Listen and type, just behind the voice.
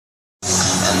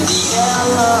And the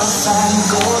elephant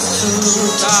goes to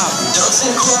ducks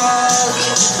and quack,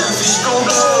 and fish go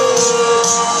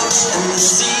blood, and the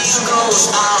sea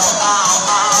goes ow, ow,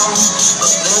 ow.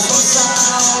 But there's one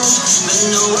sound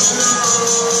that no one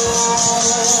knows.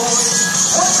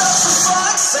 What does the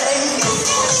fox say?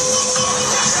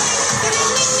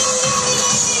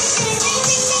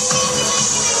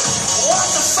 What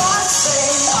the fox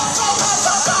say?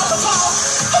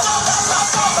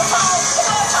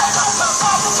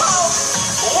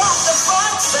 What the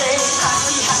fox say?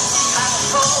 Happy, happy, happy,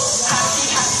 ho. Happy,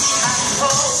 happy, happy, ho.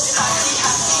 Happy,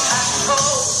 happy, happy, ho.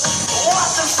 What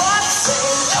the fox say?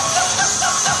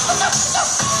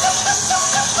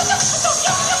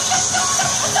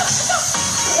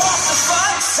 What the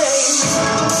fox say?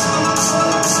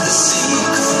 The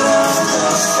secret of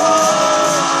the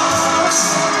fox,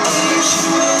 ancient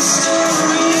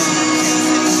mystery.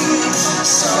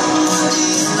 Somebody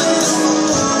that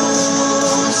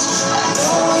knows. I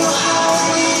know your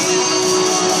hiding.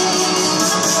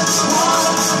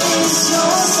 What is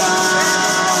your sign?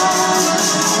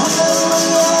 Will we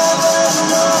ever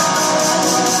know?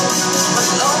 But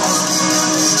lost in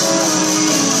mystery.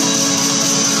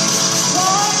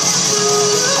 What do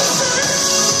you think?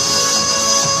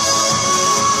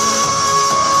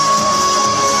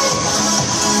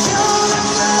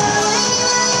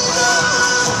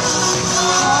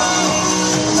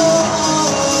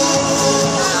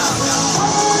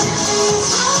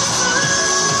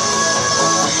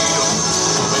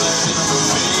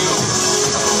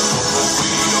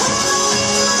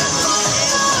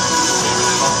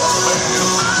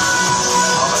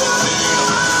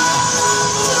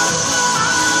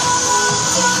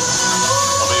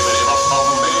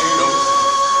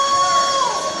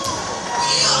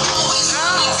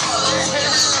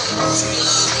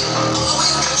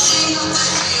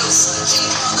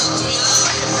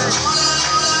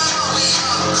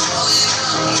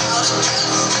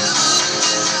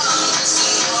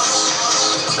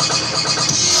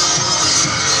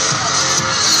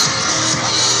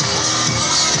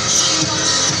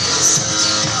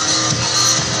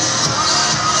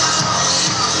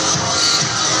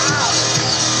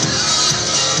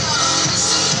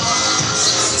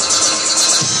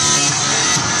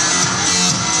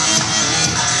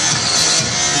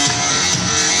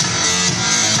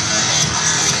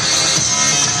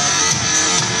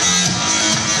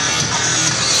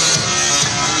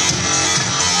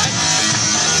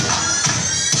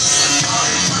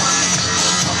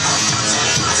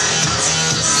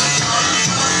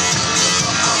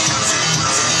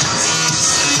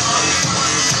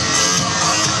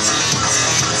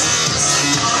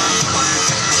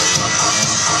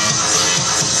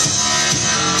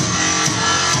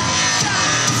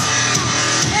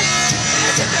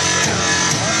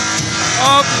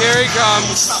 Oh, here he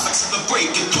comes.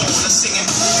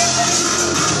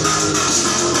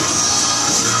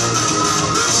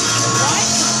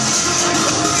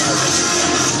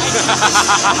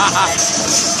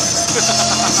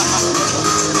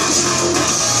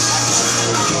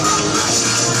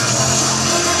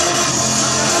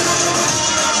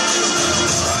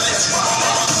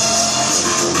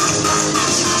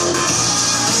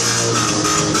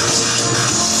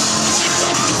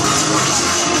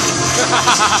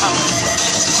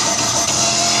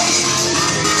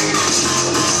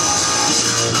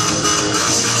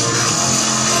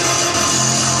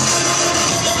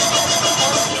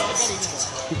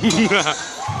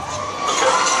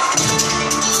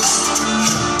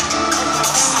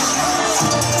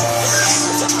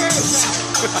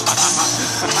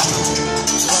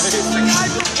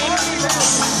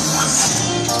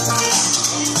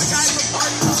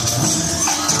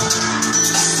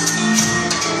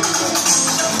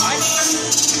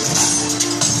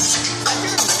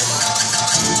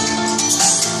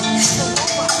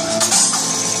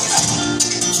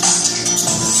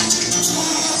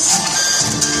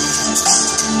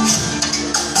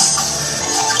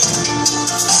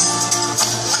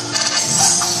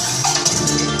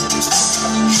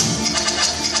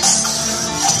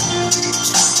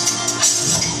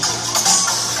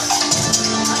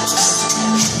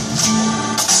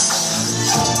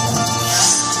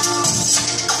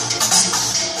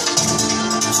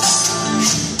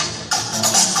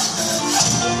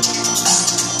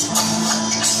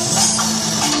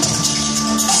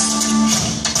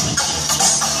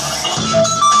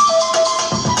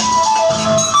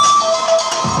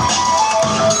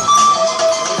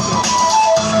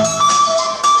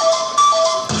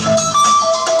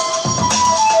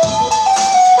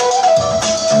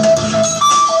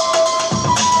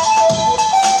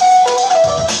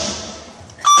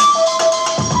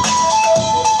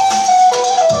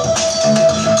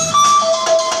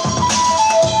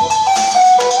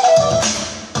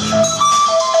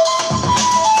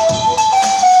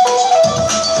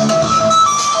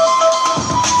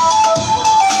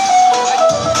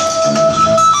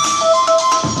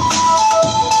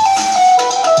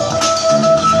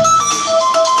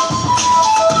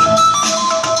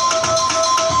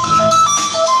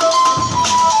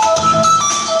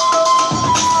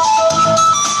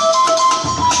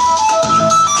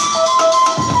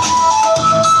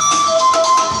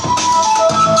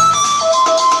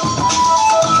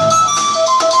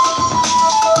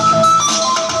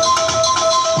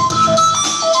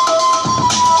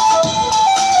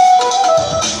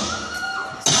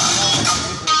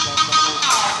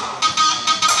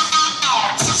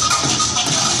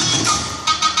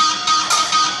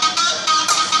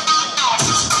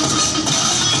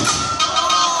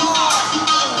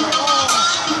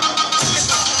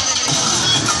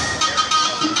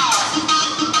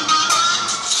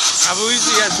 Louise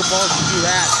has the balls to do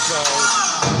that, so.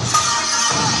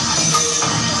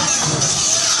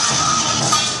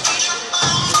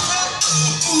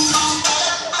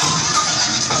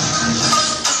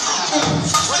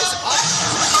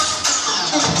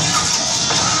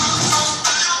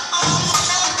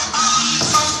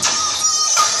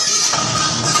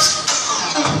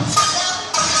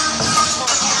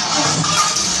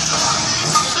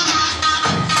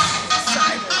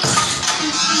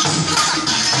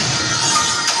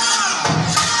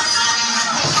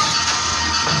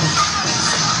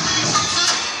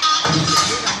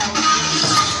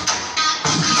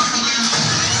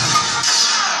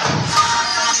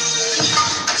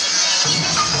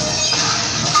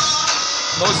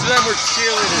 Most of them were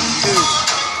cheerleaders too.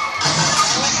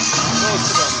 Most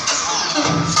of them.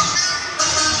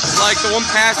 Like the one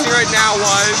passing right now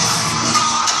was.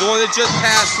 The one that just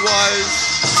passed was.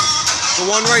 The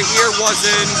one right here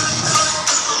wasn't.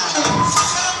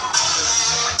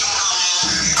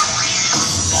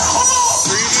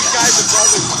 Three of these guys are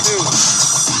brothers too.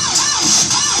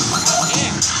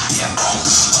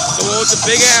 The one with the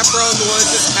big afro and the one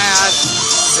that just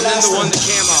passed. And then the one that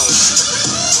came out.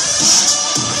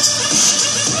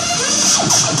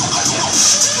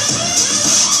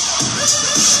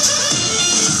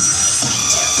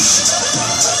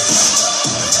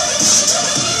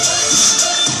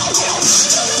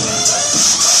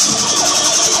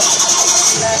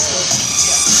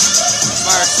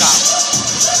 Fire stop.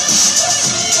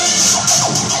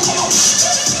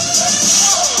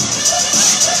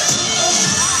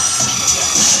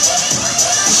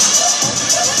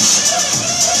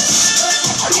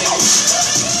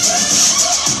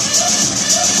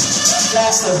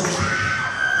 Blaster.